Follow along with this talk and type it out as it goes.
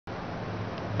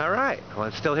Alright, well,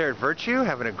 I'm still here at Virtue,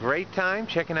 having a great time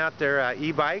checking out their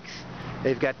e-bikes.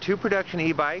 They've got 2 production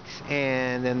e-bikes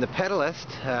and then the Pedalist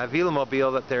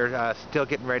Velomobile that they're still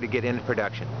getting ready to get into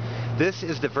production. This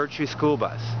is the Virtue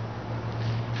Schoolbus.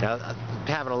 Now, I'm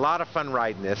having a lot of fun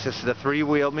riding this. This is a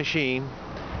 3-wheeled machine,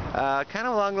 kind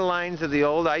of along the lines of the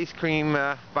old ice cream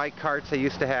bike carts they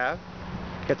used to have.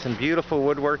 Got some beautiful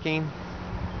woodworking,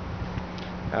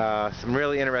 some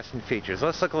really interesting features.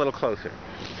 Let's look a little closer.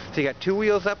 So you got 2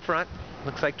 wheels up front,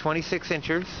 looks like 26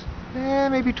 inches,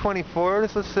 maybe 24.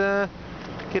 Let's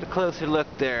get a closer look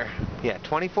there. Yeah,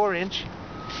 24 inch.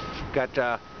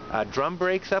 Got drum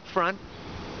brakes up front,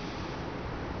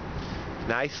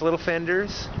 nice little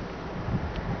fenders.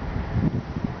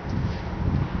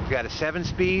 Got a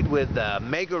 7-speed with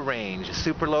mega range,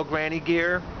 super low granny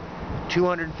gear,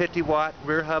 250 watt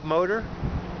rear hub motor,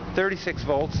 36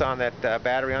 volts on that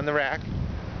battery on the rack.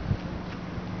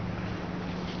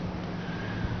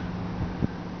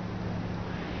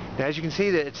 Now, as you can see,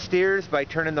 that it steers by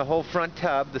turning the whole front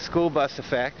tub, the school bus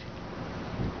effect.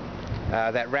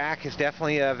 That rack is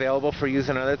definitely available for use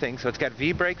on other things. So it's got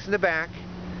V-brakes in the back.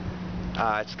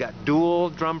 It's got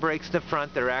dual drum brakes in the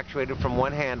front that are actuated from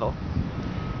one handle.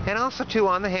 And also, too,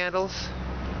 on the handles,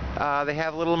 they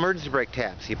have little emergency brake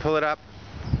tabs. You pull it up,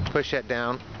 push that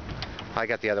down. I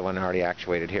got the other one already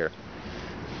actuated here.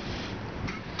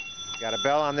 Got a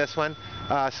bell on this one.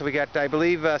 So we got, I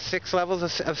believe, 6 levels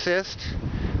of assist.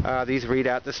 These read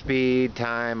out the speed,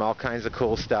 time, all kinds of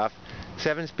cool stuff.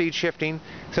 7-speed shifting.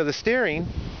 So the steering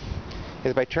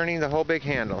is by turning the whole big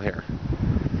handle here.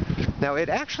 Now, it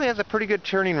actually has a pretty good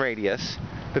turning radius,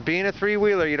 but being a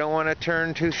 3-wheeler, you don't want to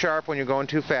turn too sharp when you're going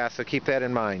too fast, so keep that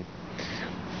in mind.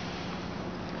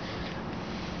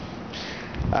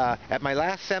 At my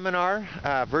last seminar,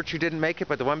 Virtue didn't make it,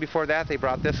 but the one before that, they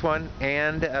brought this one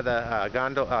and the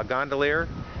Gondolier.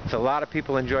 So a lot of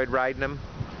people enjoyed riding them.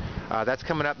 That's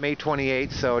coming up May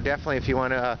 28th, so definitely if you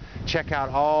want to check out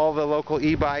all the local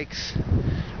e-bikes,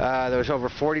 there's over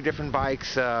 40 different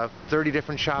bikes, 30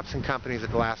 different shops and companies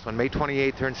at the last one. May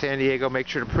 28th here in San Diego. Make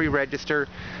sure to pre-register.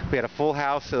 We had a full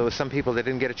house, so there was some people that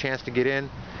didn't get a chance to get in.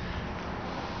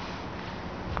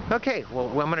 Okay, well,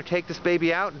 I'm going to take this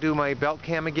baby out and do my belt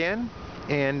cam again.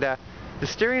 And the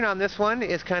steering on this one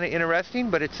is kind of interesting,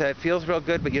 but it feels real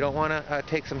good, but you don't want to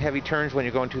take some heavy turns when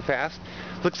you're going too fast.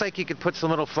 Looks like you could put some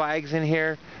little flags in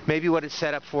here. Maybe what it's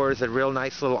set up for is a real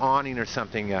nice little awning or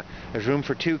something. There's room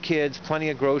for 2 kids, plenty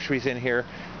of groceries in here.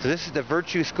 So this is the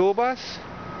Virtue Schoolbus.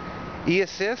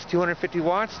 E-Assist, 250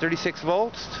 watts, 36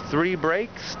 volts, 3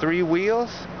 brakes, 3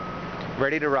 wheels,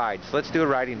 ready to ride. So let's do a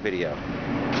riding video.